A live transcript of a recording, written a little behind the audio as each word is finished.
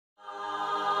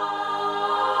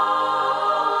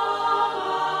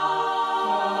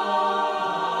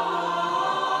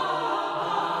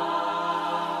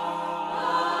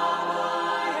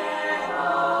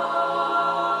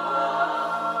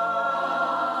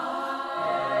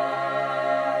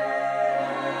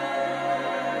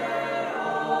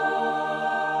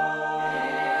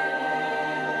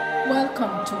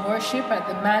to worship at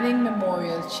the Manning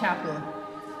Memorial Chapel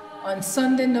on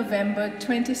Sunday, November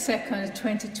 22nd,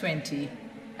 2020,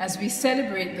 as we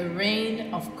celebrate the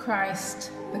reign of Christ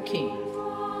the King.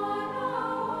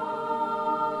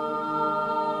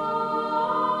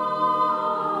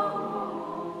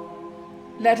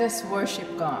 Let us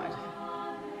worship God.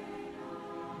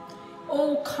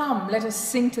 Oh, come, let us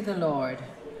sing to the Lord.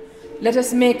 Let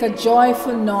us make a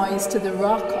joyful noise to the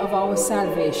rock of our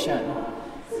salvation.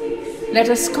 Let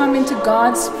us come into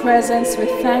God's presence with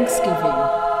thanksgiving.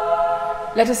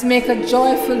 Let us make a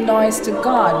joyful noise to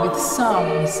God with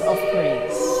songs of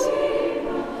praise.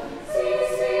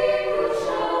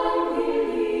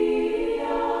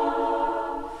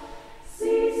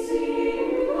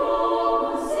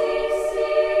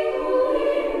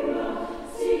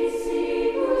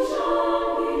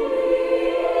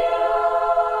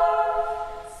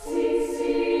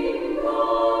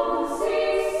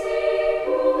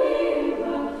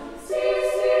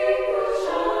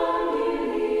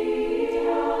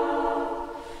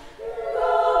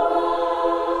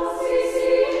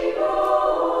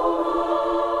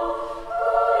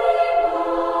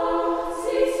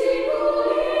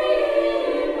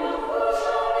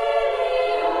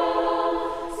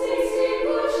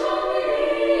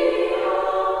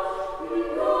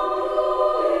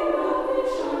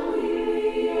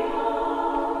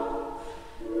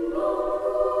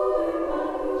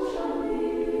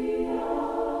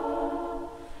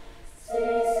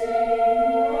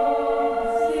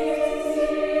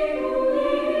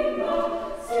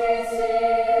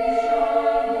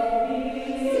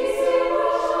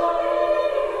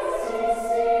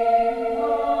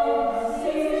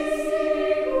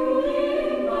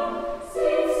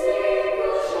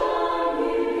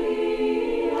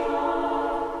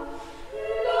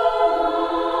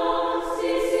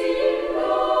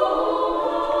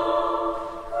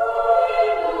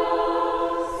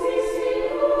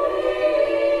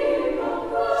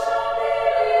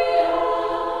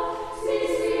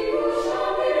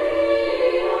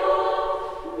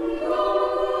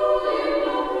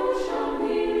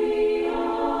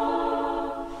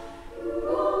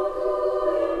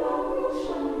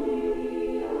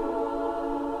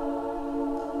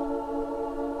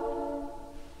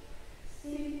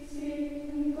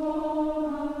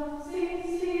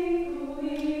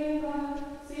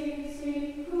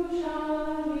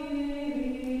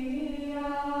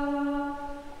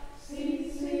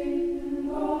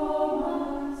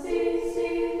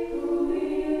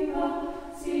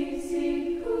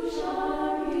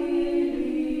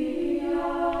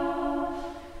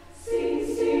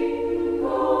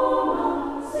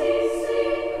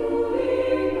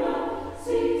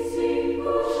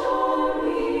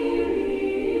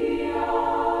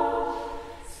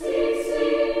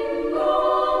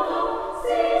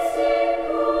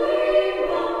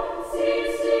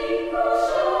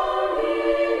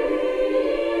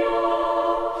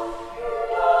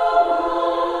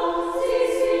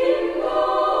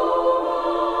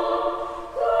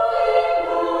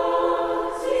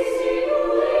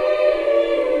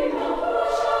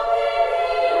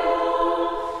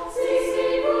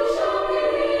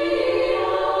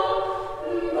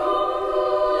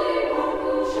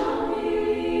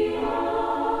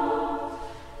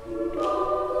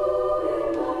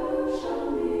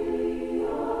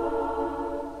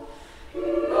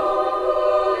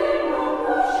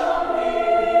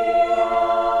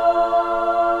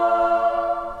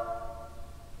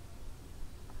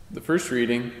 The first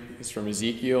reading is from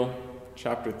Ezekiel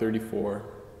chapter 34,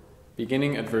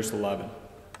 beginning at verse 11.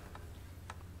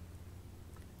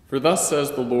 For thus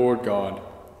says the Lord God,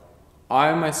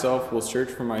 I myself will search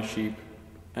for my sheep,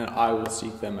 and I will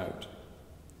seek them out.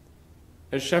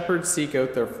 As shepherds seek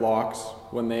out their flocks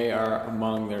when they are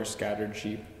among their scattered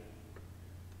sheep,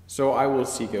 so I will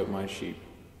seek out my sheep.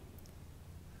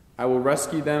 I will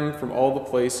rescue them from all the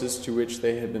places to which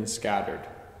they had been scattered,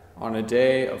 on a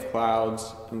day of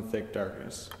clouds and thick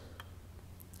darkness.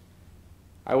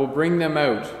 I will bring them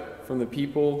out from the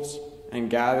peoples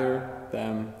and gather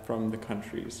them from the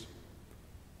countries,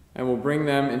 and will bring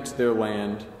them into their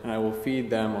land, and I will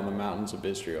feed them on the mountains of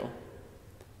Israel,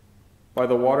 by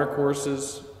the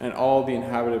watercourses and all the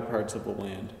inhabited parts of the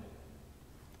land.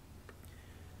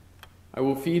 I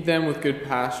will feed them with good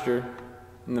pasture,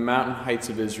 and the mountain heights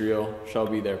of Israel shall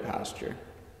be their pasture.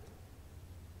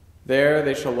 There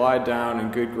they shall lie down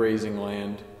in good grazing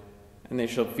land, and they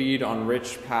shall feed on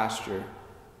rich pasture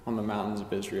on the mountains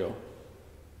of Israel.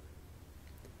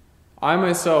 I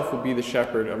myself will be the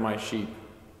shepherd of my sheep,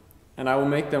 and I will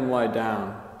make them lie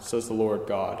down, says the Lord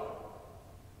God.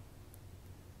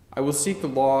 I will seek the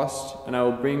lost, and I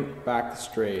will bring back the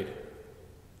strayed.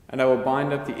 And I will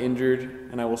bind up the injured,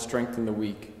 and I will strengthen the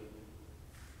weak.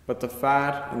 But the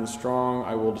fat and the strong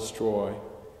I will destroy.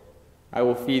 I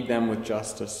will feed them with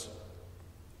justice.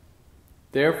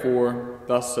 Therefore,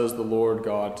 thus says the Lord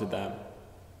God to them,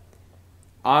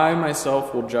 I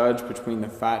myself will judge between the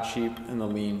fat sheep and the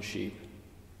lean sheep.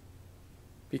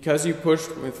 Because you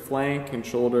pushed with flank and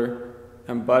shoulder,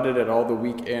 and butted at all the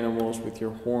weak animals with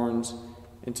your horns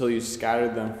until you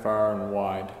scattered them far and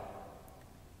wide.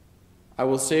 I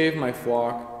will save my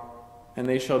flock, and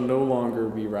they shall no longer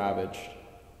be ravaged.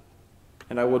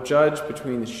 And I will judge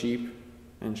between the sheep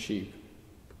and sheep.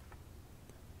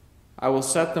 I will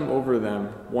set them over them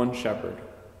one shepherd,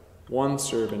 one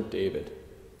servant David,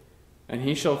 and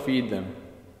he shall feed them.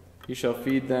 He shall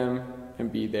feed them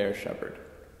and be their shepherd.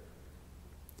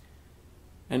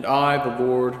 And I, the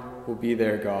Lord, will be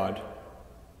their God,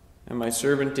 and my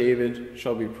servant David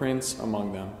shall be prince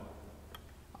among them.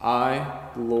 I,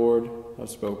 the Lord, have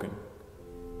spoken.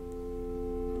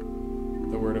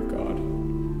 The word of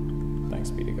God. Thanks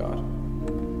be to God.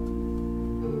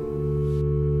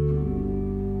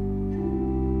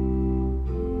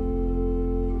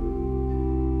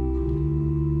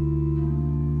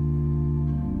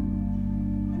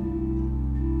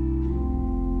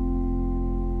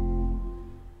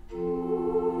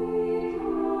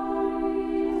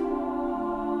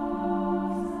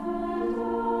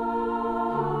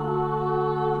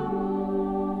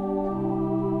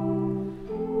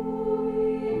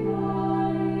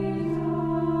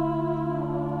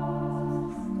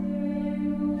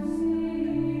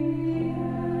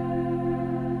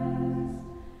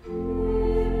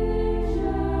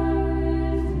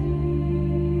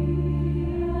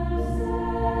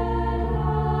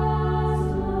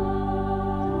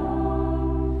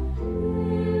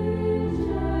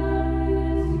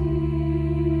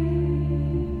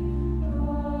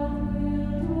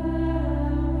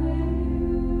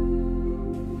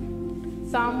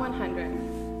 Psalm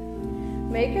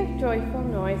 100. Make a joyful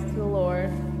noise to the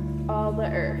Lord, all the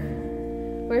earth.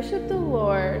 Worship the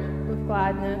Lord with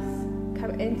gladness.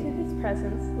 Come into his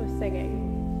presence with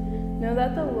singing. Know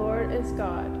that the Lord is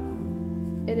God.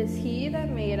 It is he that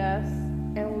made us,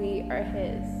 and we are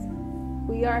his.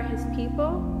 We are his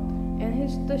people,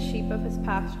 and the sheep of his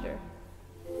pasture.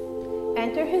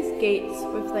 Enter his gates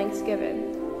with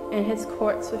thanksgiving, and his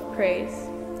courts with praise.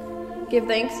 Give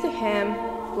thanks to him.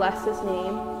 Bless his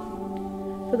name.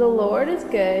 For the Lord is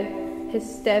good, his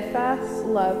steadfast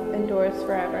love endures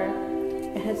forever,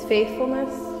 and his faithfulness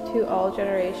to all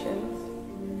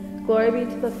generations. Glory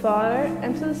be to the Father,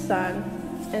 and to the Son,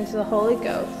 and to the Holy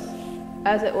Ghost,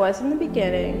 as it was in the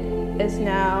beginning, is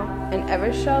now, and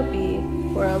ever shall be,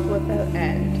 world without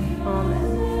end.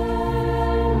 Amen.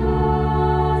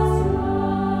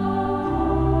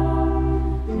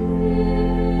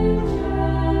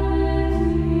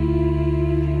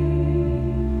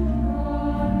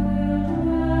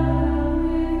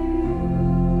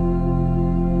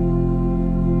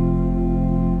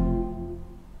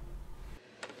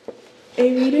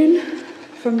 A reading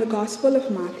from the Gospel of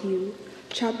Matthew,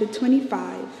 chapter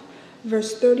 25,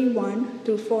 verse 31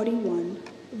 through 41,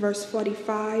 verse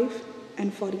 45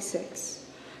 and 46.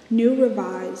 New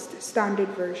Revised Standard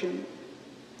Version.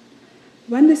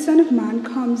 When the Son of Man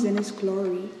comes in his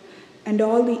glory, and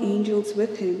all the angels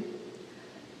with him,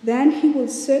 then he will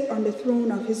sit on the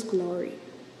throne of his glory.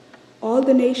 All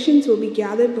the nations will be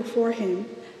gathered before him,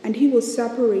 and he will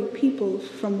separate people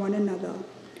from one another,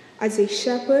 as a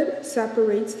shepherd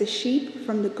separates the sheep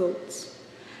from the goats.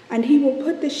 And he will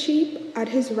put the sheep at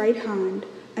his right hand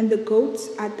and the goats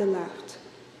at the left.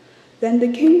 Then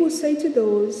the king will say to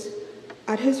those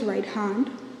at his right hand,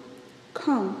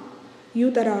 Come, you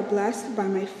that are blessed by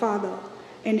my Father,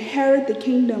 inherit the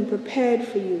kingdom prepared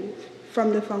for you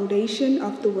from the foundation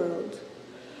of the world.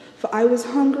 For I was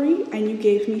hungry, and you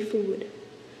gave me food.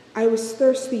 I was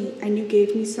thirsty, and you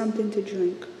gave me something to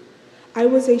drink. I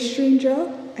was a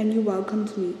stranger, and you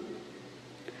welcomed me.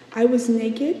 I was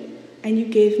naked, and you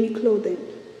gave me clothing.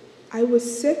 I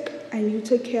was sick, and you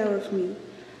took care of me.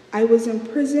 I was in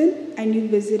prison, and you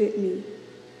visited me.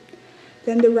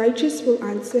 Then the righteous will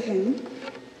answer him,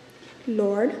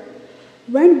 Lord,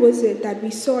 when was it that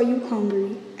we saw you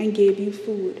hungry and gave you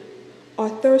food, or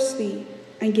thirsty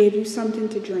and gave you something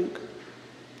to drink?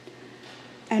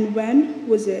 And when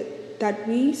was it that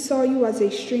we saw you as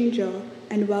a stranger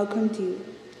and welcomed you,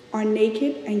 or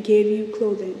naked and gave you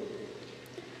clothing?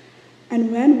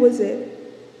 And when was it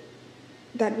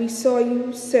that we saw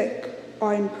you sick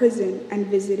or in prison and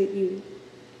visited you?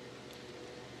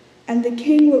 And the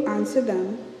king will answer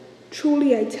them,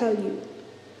 Truly I tell you,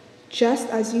 just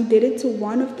as you did it to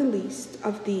one of the least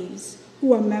of these,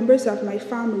 who are members of my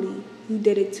family, you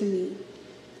did it to me.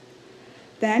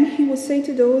 Then he will say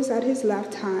to those at his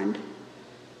left hand,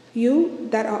 you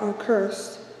that are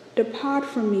accursed, depart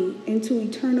from me into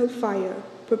eternal fire,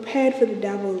 prepared for the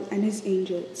devil and his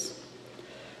angels.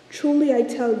 Truly I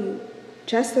tell you,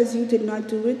 just as you did not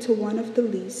do it to one of the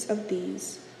least of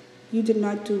these, you did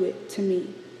not do it to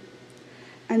me.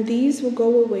 And these will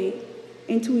go away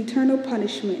into eternal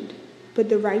punishment, but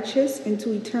the righteous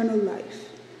into eternal life.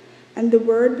 And the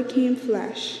Word became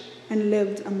flesh and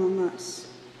lived among us.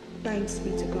 Thanks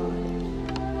be to God.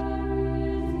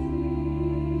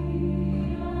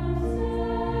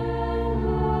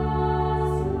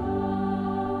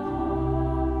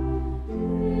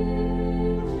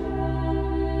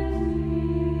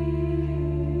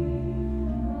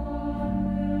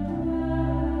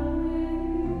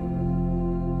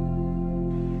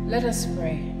 Let us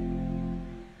pray.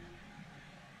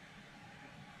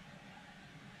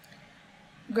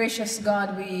 Gracious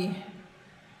God, we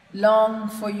long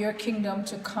for your kingdom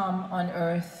to come on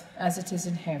earth as it is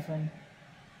in heaven.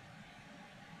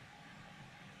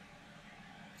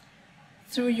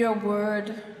 Through your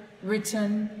word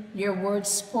written, your word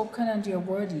spoken, and your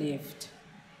word lived,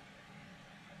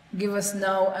 give us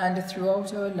now and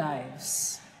throughout our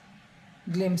lives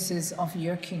glimpses of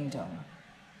your kingdom.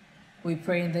 We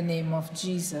pray in the name of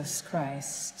Jesus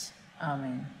Christ.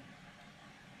 Amen.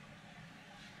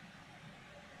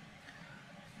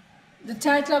 The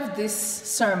title of this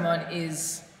sermon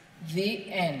is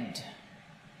The End.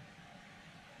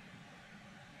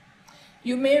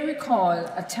 You may recall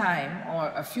a time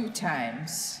or a few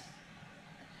times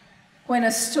when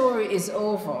a story is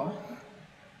over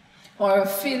or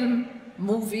a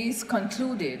movie is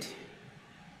concluded,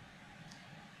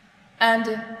 and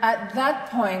at that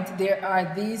point there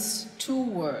are these two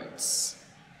words,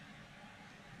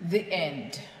 the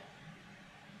end.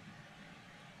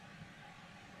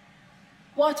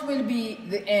 What will be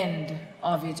the end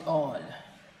of it all?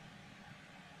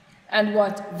 And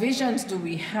what visions do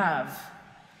we have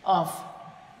of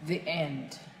the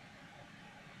end?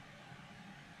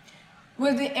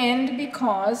 Will the end be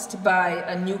caused by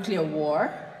a nuclear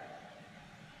war?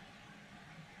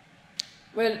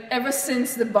 Well, ever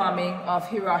since the bombing of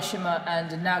Hiroshima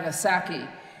and Nagasaki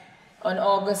on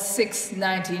August 6,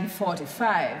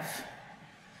 1945,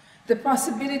 the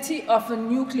possibility of a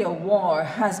nuclear war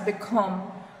has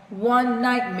become one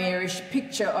nightmarish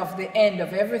picture of the end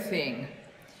of everything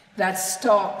that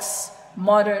stalks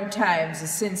modern times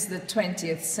since the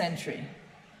 20th century.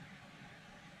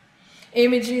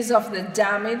 Images of the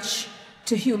damage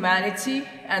to humanity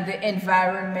and the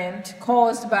environment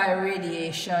caused by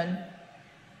radiation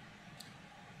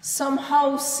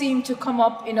somehow seem to come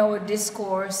up in our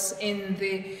discourse in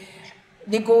the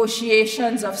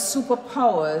negotiations of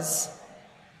superpowers,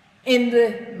 in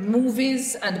the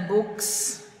movies and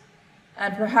books,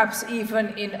 and perhaps even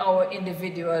in our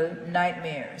individual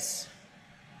nightmares.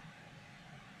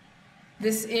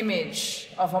 This image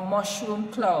of a mushroom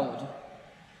cloud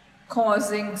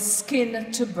causing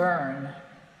skin to burn,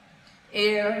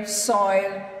 air,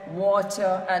 soil,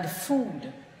 water, and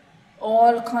food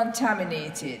all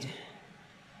contaminated.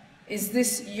 Is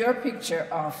this your picture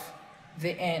of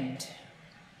the end?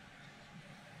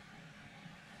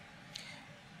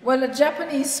 Well, a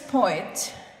Japanese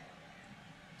poet,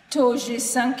 Toji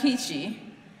Sankichi,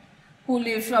 who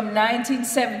lived from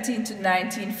 1917 to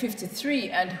 1953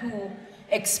 and who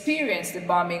experienced the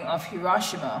bombing of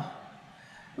Hiroshima,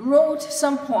 wrote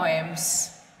some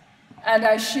poems, and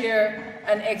I share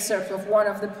an excerpt of one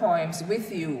of the poems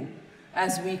with you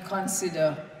as we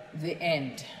consider the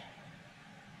end.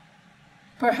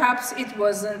 Perhaps it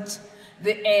wasn't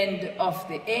the end of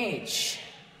the age,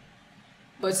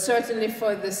 but certainly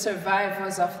for the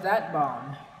survivors of that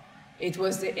bomb, it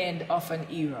was the end of an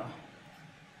era.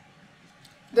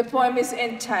 The poem is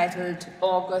entitled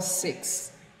August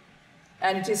 6th,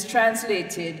 and it is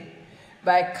translated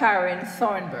by Karen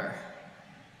Thornburg.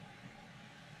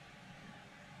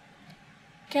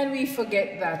 Can we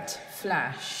forget that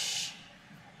flash?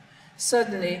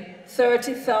 Suddenly,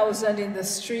 30,000 in the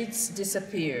streets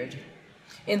disappeared.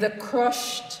 In the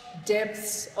crushed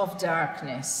depths of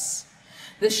darkness,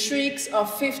 the shrieks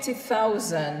of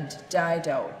 50,000 died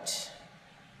out.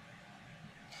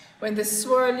 When the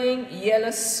swirling yellow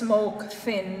smoke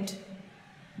thinned,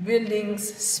 buildings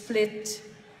split,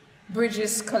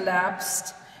 bridges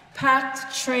collapsed,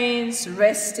 packed trains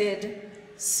rested,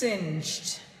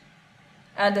 singed,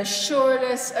 and a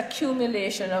shoreless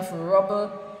accumulation of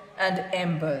rubble and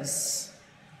embers.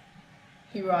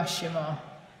 Hiroshima.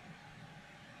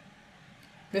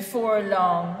 Before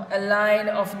long, a line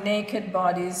of naked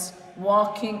bodies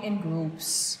walking in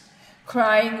groups,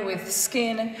 crying with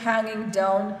skin hanging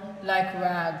down like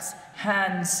rags,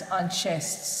 hands on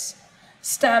chests,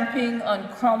 stamping on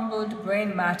crumbled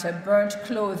brain matter, burnt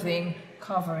clothing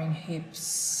covering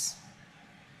hips.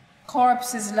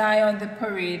 Corpses lie on the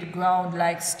parade ground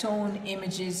like stone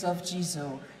images of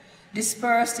Jesus,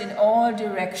 dispersed in all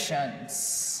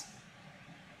directions.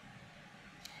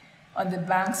 On the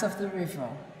banks of the river,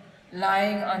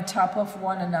 lying on top of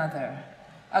one another,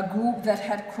 a group that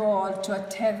had crawled to a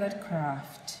tethered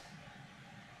craft,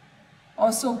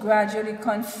 also gradually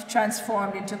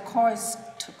transformed into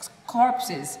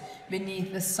corpses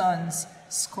beneath the sun's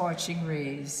scorching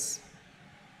rays.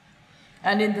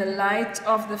 And in the light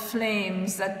of the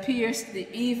flames that pierced the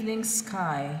evening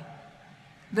sky,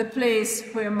 the place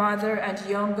where mother and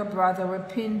younger brother were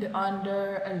pinned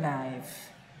under alive,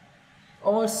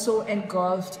 also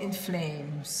engulfed in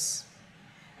flames.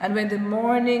 And when the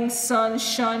morning sun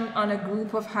shone on a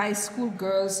group of high school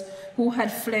girls who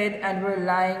had fled and were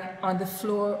lying on the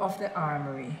floor of the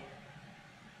armory.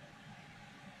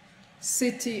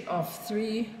 City of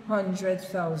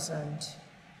 300,000.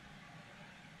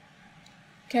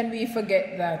 Can we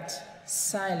forget that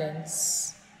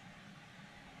silence,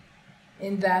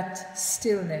 in that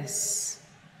stillness?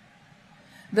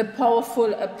 The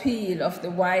powerful appeal of the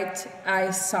white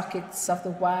eye sockets of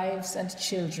the wives and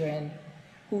children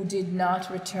who did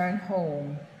not return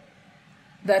home,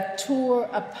 that tore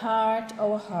apart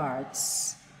our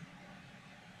hearts.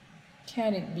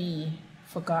 Can it be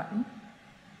forgotten?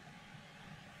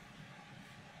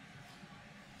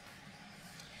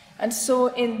 And so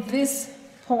in this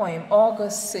poem,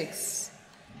 August 6th,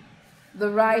 the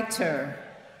writer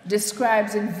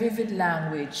describes in vivid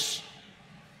language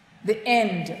the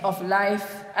end of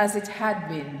life as it had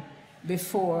been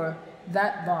before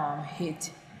that bomb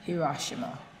hit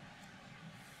Hiroshima.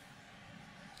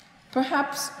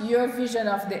 Perhaps your vision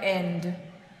of the end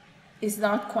is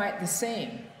not quite the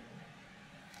same,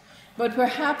 but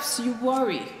perhaps you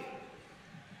worry.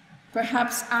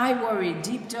 Perhaps I worry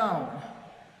deep down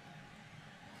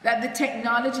that the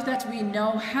technology that we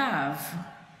now have,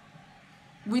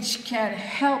 which can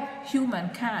help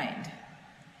humankind,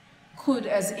 could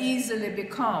as easily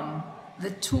become the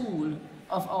tool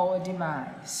of our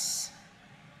demise.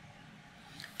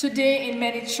 Today in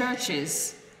many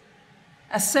churches,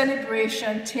 a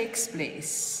celebration takes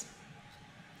place.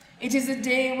 It is a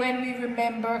day when we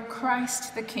remember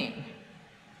Christ the King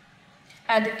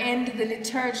and end the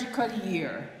liturgical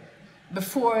year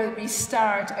before we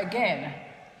start again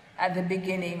at the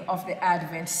beginning of the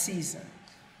Advent season.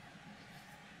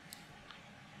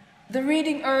 The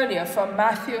reading earlier from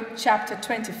Matthew chapter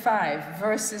 25,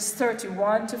 verses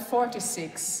 31 to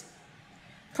 46,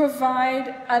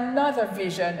 provide another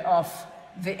vision of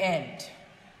the end.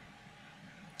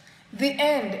 The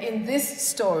end in this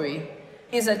story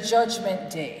is a judgment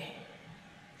day,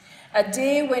 a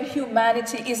day when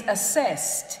humanity is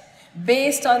assessed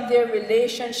based on their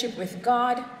relationship with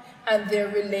God and their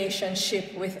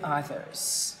relationship with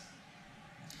others.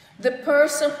 The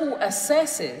person who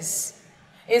assesses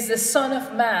is the Son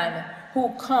of Man who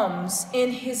comes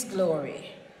in his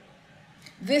glory.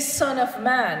 This Son of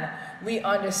Man we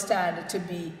understand to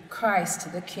be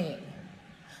Christ the King,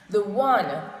 the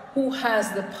one who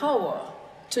has the power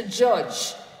to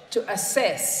judge, to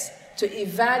assess, to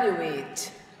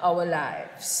evaluate our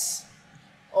lives,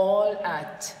 all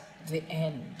at the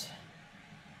end.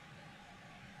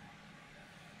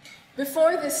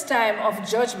 Before this time of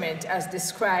judgment as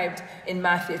described in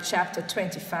Matthew chapter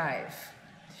 25,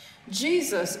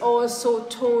 Jesus also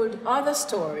told other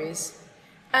stories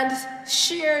and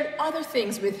shared other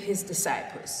things with his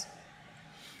disciples.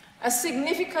 A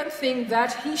significant thing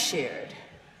that he shared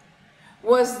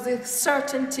was the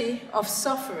certainty of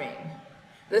suffering,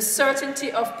 the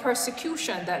certainty of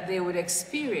persecution that they would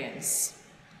experience,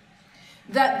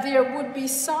 that there would be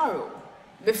sorrow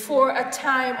before a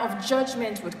time of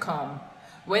judgment would come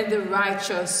when the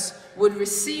righteous would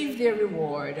receive their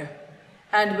reward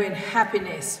and when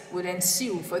happiness would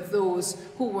ensue for those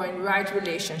who were in right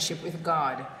relationship with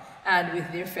God and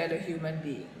with their fellow human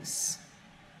beings.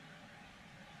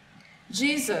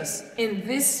 Jesus, in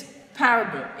this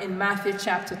parable in Matthew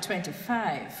chapter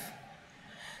 25,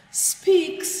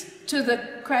 speaks to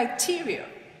the criteria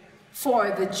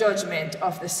for the judgment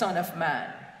of the Son of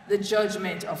Man, the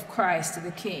judgment of Christ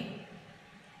the King.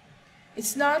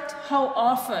 It's not how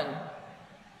often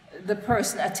the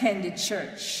person attended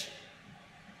church.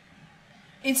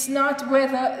 It's not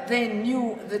whether they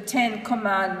knew the 10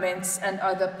 Commandments and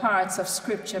other parts of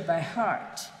Scripture by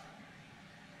heart.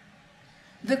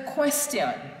 The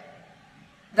question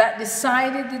that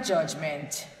decided the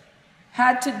judgment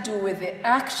had to do with the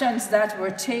actions that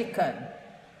were taken,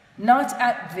 not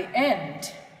at the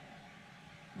end,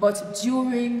 but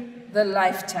during the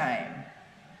lifetime,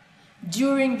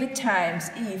 during the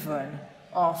times even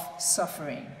of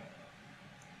suffering.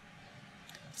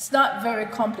 It's not very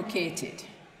complicated.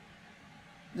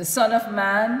 The Son of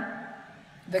Man,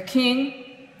 the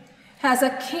King, has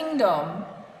a kingdom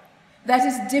that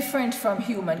is different from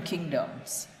human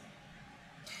kingdoms.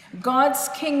 God's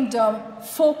kingdom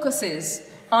focuses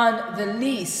on the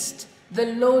least, the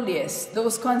lowliest,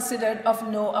 those considered of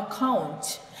no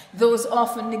account, those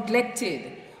often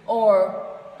neglected or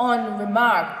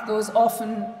unremarked, those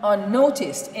often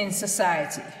unnoticed in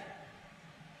society.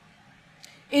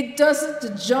 It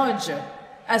doesn't judge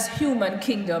as human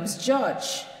kingdoms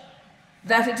judge,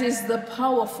 that it is the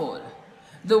powerful,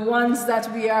 the ones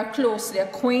that we are closely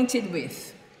acquainted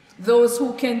with, those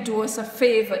who can do us a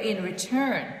favor in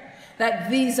return, that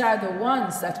these are the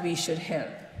ones that we should help.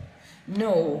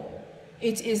 No,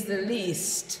 it is the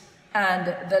least and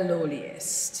the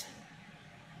lowliest.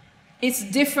 It's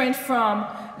different from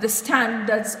the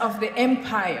standards of the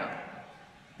empire,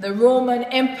 the Roman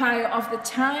Empire of the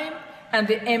time and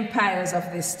the empires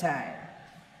of this time.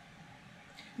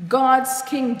 God's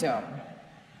kingdom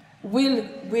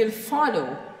will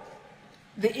follow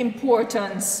the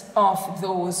importance of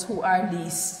those who are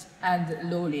least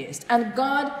and lowliest. And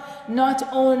God not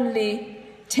only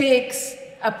takes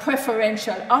a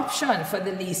preferential option for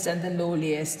the least and the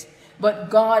lowliest, but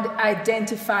God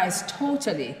identifies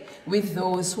totally with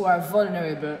those who are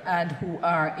vulnerable and who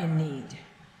are in need.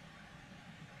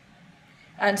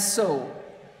 And so,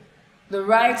 the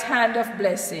right hand of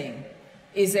blessing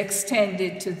is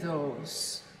extended to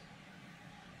those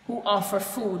who offer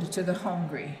food to the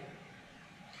hungry,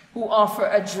 who offer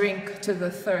a drink to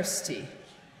the thirsty,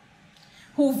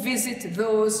 who visit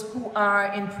those who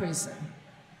are in prison,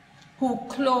 who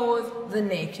clothe the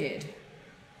naked,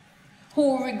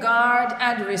 who regard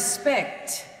and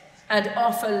respect and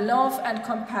offer love and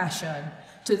compassion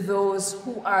to those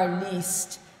who are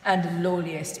least and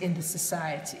lowliest in the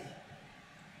society.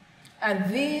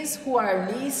 And these who are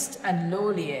least and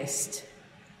lowliest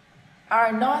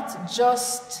are not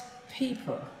just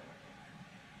people.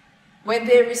 When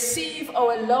they receive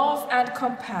our love and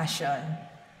compassion,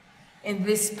 in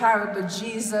this parable,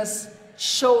 Jesus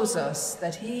shows us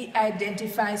that he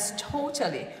identifies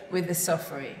totally with the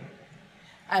suffering.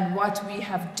 And what we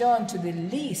have done to the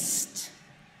least,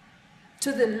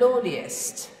 to the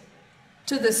lowliest,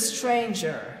 to the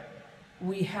stranger,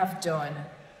 we have done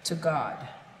to God.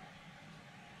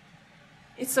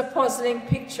 It's a puzzling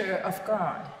picture of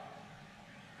God,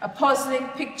 a puzzling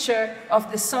picture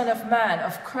of the Son of Man,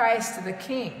 of Christ the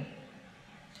King,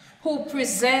 who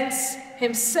presents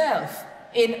himself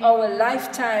in our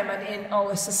lifetime and in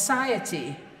our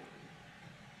society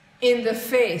in the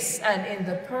face and in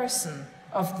the person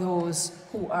of those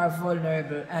who are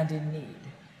vulnerable and in need.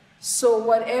 So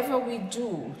whatever we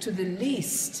do to the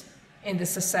least in the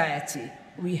society,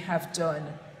 we have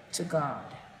done to God.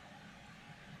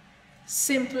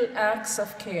 Simple acts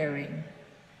of caring,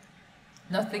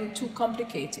 nothing too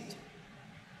complicated.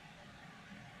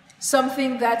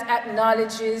 Something that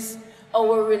acknowledges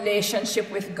our relationship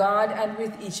with God and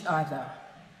with each other.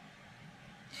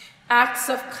 Acts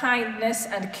of kindness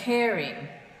and caring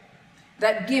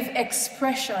that give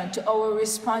expression to our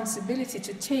responsibility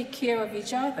to take care of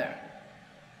each other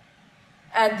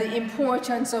and the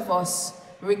importance of us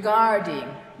regarding,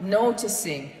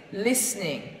 noticing,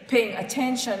 listening, paying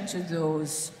attention to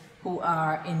those who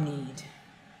are in need.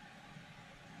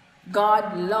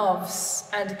 God loves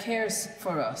and cares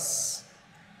for us,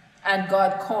 and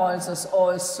God calls us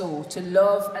also to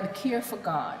love and care for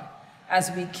God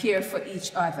as we care for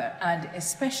each other, and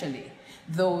especially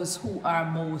those who are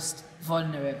most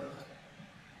vulnerable.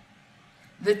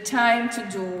 The time to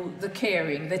do the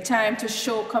caring, the time to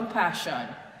show compassion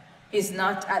is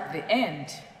not at the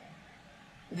end.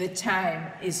 The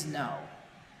time is now.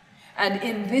 And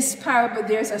in this parable,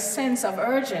 there's a sense of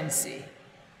urgency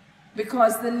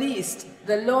because the least,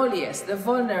 the lowliest, the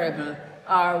vulnerable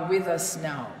are with us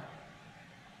now.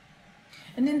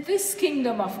 And in this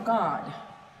kingdom of God,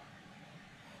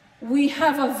 we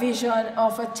have a vision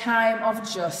of a time of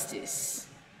justice,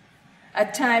 a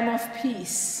time of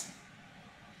peace,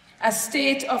 a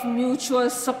state of mutual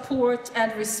support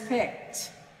and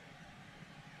respect,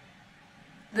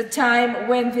 the time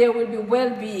when there will be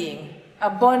well-being,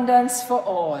 abundance for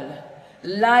all,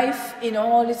 life in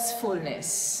all its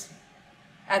fullness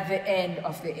at the end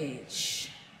of the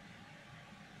age.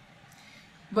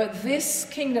 But this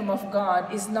kingdom of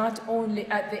God is not only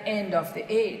at the end of the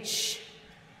age.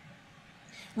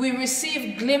 We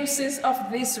receive glimpses of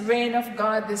this reign of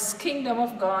God, this kingdom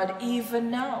of God,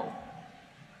 even now.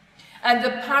 And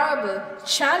the parable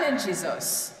challenges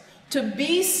us to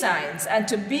be signs and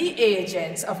to be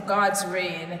agents of God's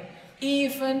reign,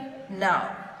 even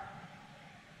now.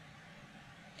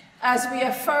 As we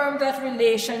affirm that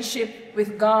relationship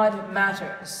with God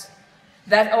matters,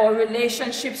 that our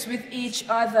relationships with each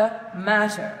other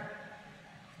matter,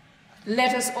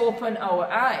 let us open our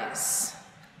eyes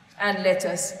and let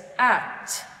us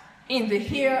act in the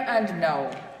here and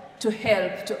now to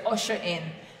help to usher in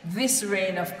this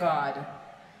reign of God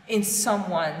in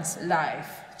someone's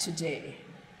life today.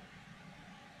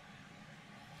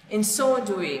 In so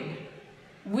doing,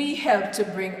 we help to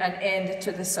bring an end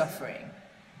to the suffering,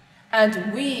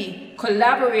 and we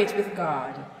collaborate with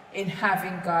God in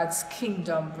having God's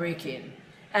kingdom break in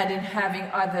and in having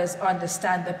others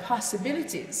understand the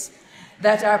possibilities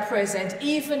that are present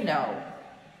even now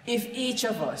if each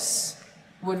of us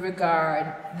would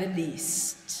regard the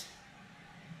least.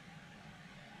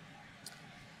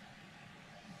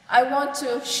 I want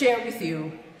to share with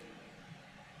you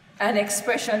an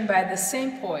expression by the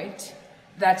same poet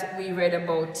that we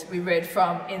read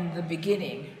from in the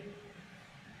beginning,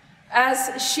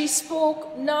 as she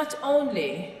spoke not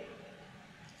only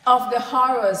of the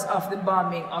horrors of the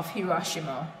bombing of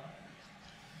Hiroshima,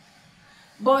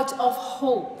 but of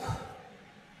hope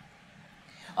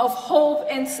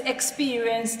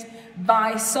experienced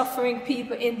by suffering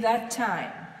people in that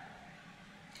time,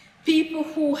 people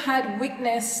who had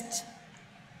witnessed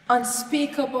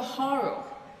unspeakable horror,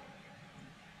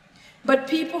 but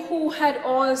people who had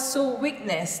also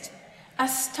witnessed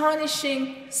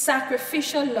astonishing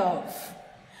sacrificial love,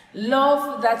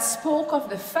 love that spoke of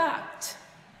the fact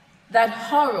that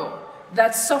horror,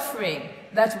 that suffering,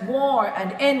 that war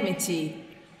and enmity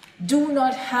do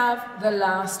not have the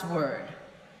last word,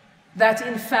 that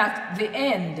in fact the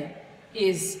end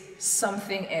is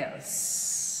something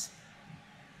else.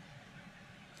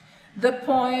 The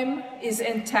poem is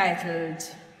entitled,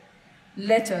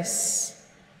 "Let Us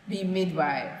Be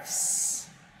Midwives."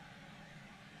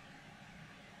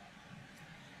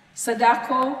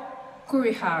 Sadako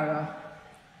Kurihara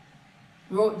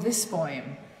wrote this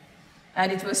poem,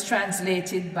 and it was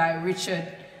translated by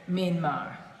Richard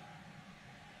Myanmar.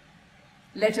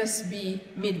 Let Us Be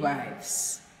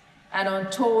Midwives, an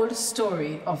untold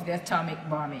story of the atomic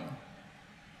bombing.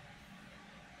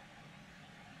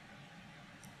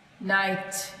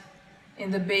 Night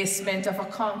in the basement of a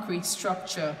concrete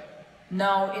structure,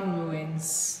 now in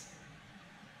ruins.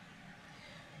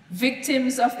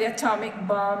 Victims of the atomic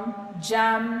bomb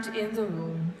jammed in the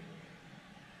room.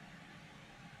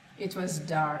 It was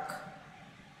dark.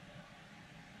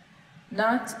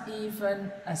 Not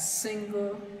even a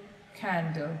single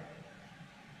candle.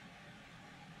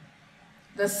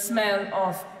 The smell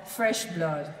of fresh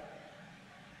blood.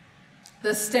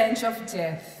 The stench of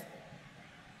death.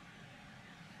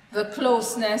 The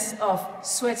closeness of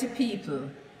sweaty people.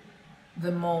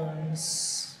 The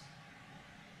moans.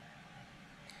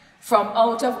 From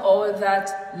out of all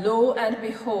that, lo and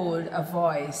behold, a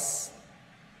voice.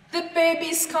 The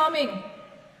baby's coming.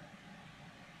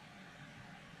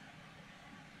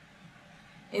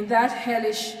 In that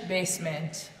hellish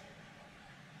basement,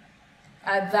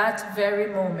 at that very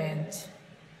moment,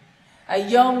 a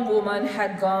young woman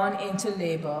had gone into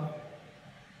labor.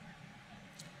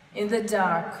 In the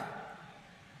dark,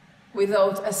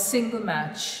 without a single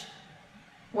match,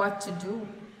 what to do?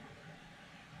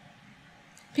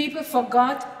 People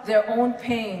forgot their own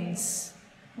pains,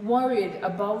 worried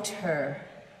about her.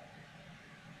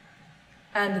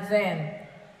 And then,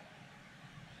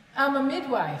 I'm a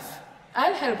midwife.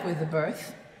 I'll help with the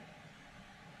birth.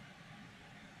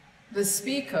 The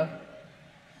speaker,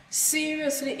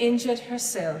 seriously injured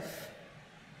herself,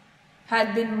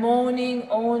 had been moaning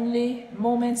only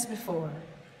moments before.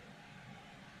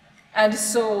 And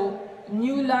so,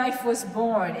 new life was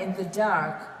born in the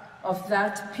dark of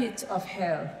that pit of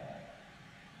hell.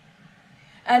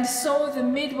 And so the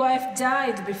midwife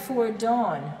died before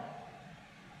dawn,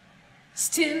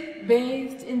 still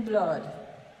bathed in blood.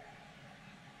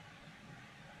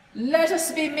 Let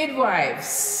us be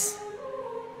midwives.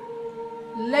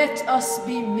 Let us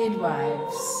be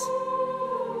midwives,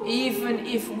 even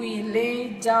if we lay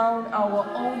down our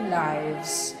own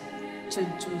lives to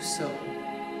do so.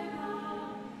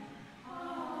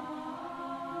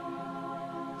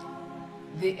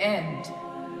 The end.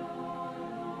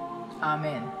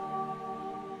 Amen.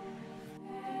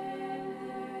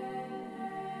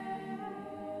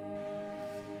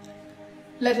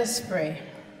 Let us pray.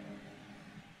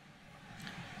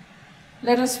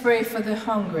 Let us pray for the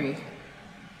hungry,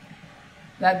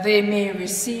 that they may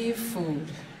receive food.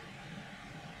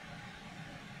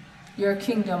 Your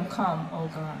kingdom come, O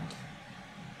God.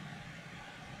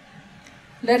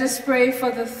 Let us pray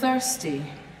for the thirsty,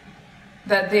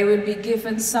 that they will be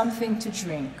given something to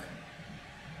drink.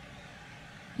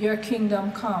 Your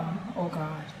kingdom come, O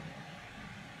God.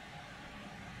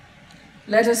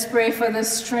 Let us pray for the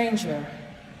stranger,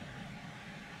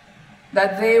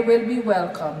 that they will be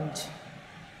welcomed.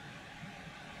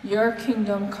 Your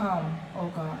kingdom come, O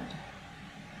God.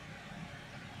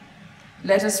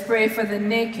 Let us pray for the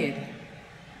naked,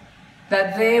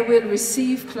 that they will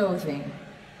receive clothing.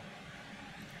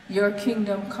 Your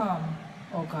kingdom come,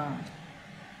 O God.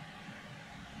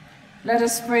 Let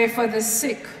us pray for the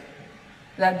sick,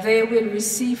 that they will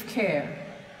receive care.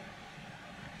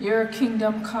 Your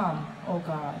kingdom come, O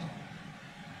God.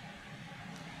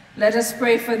 Let us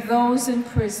pray for those in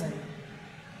prison,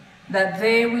 that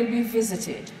they will be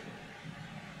visited.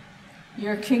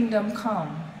 Your kingdom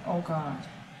come, O God.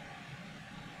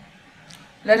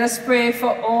 Let us pray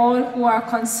for all who are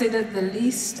considered the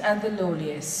least and the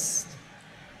lowliest,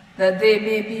 that they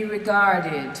may be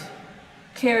regarded,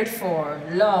 cared for,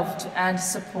 loved, and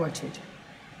supported.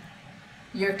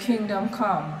 Your kingdom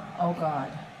come, O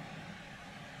God.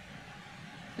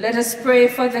 Let us pray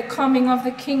for the coming of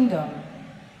the kingdom,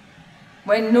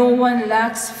 when no one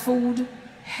lacks food,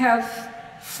 health,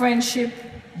 friendship,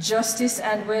 justice,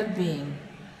 and well-being.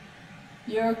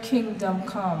 Your kingdom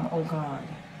come, O God.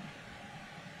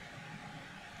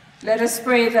 Let us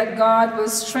pray that God will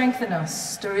strengthen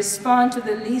us to respond to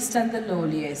the least and the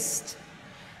lowliest,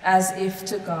 as if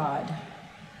to God.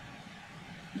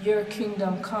 Your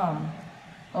kingdom come,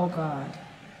 O God.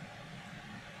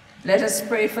 Let us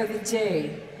pray for the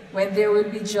day when there will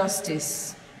be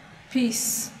justice,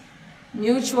 peace,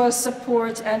 mutual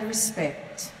support and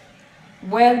respect,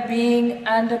 well-being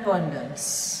and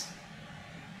abundance.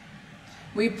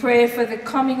 We pray for the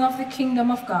coming of the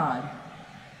kingdom of God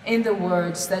in the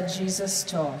words that Jesus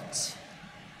taught.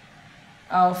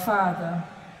 Our Father,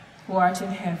 who art in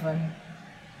heaven,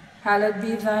 hallowed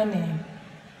be thy name.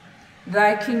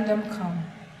 Thy kingdom come.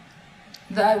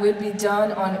 Thy will be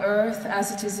done on earth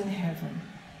as it is in heaven.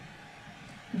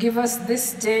 Give us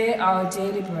this day our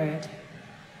daily bread,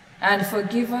 and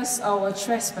forgive us our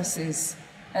trespasses,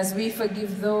 as we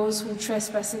forgive those who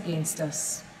trespass against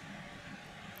us.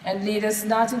 And lead us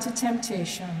not into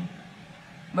temptation,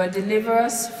 but deliver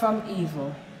us from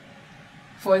evil.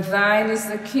 For thine is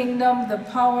the kingdom, the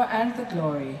power, and the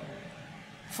glory,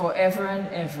 forever and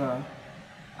ever.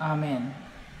 Amen.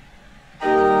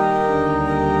 Thank you.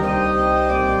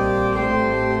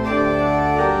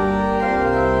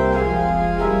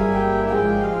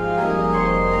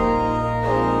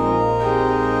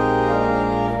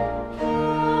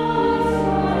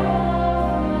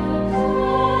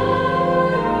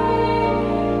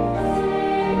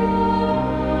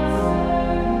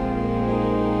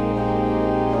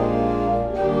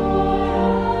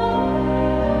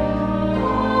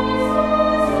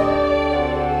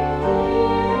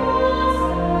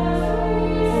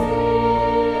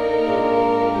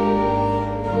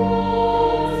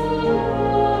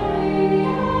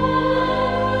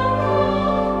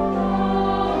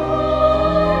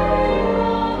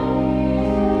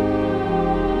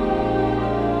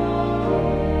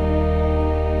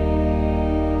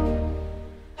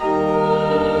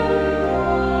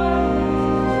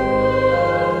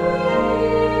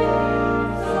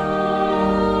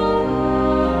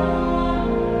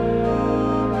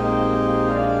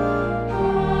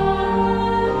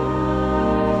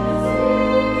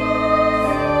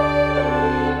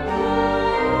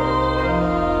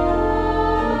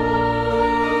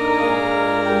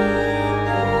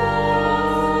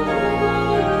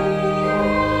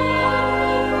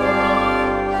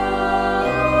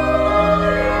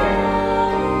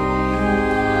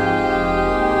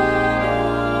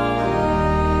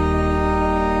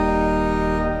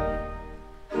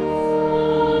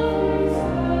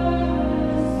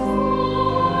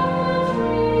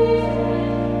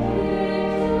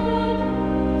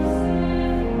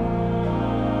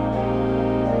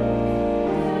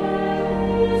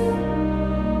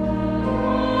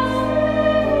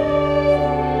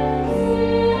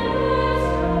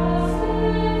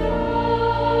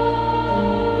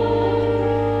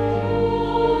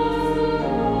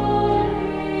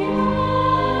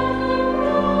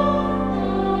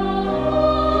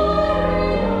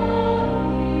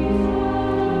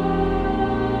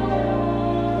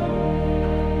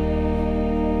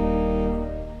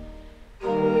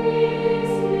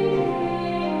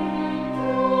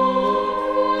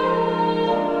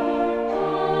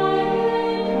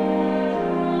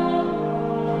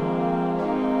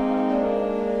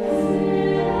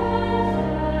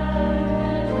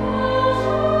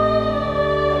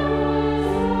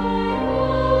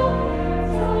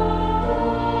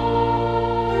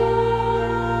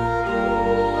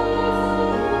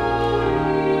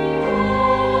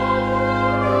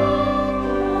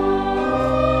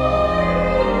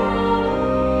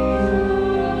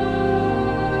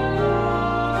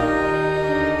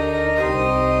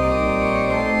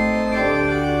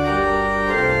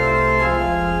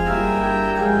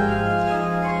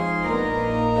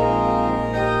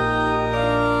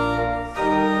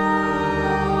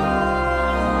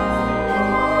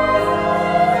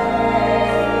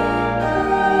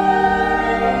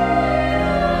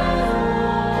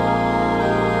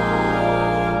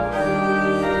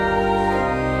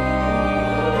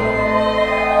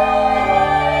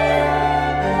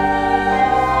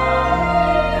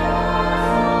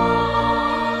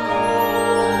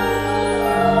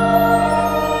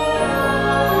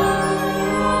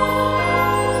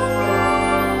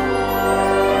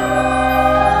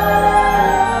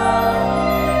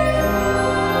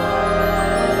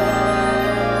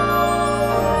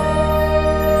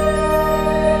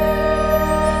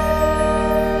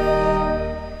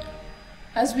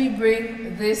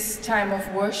 this time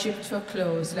of worship to a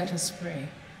close, let us pray.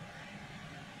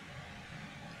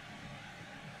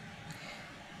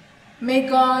 May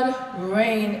God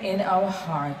reign in our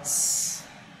hearts.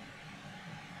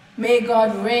 May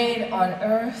God reign on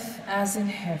earth as in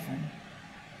heaven.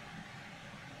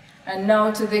 And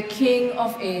now to the King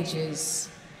of ages,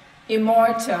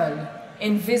 immortal,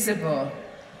 invisible,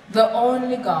 the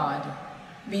only God,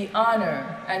 be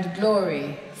honor and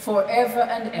glory forever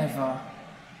and ever.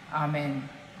 Amen.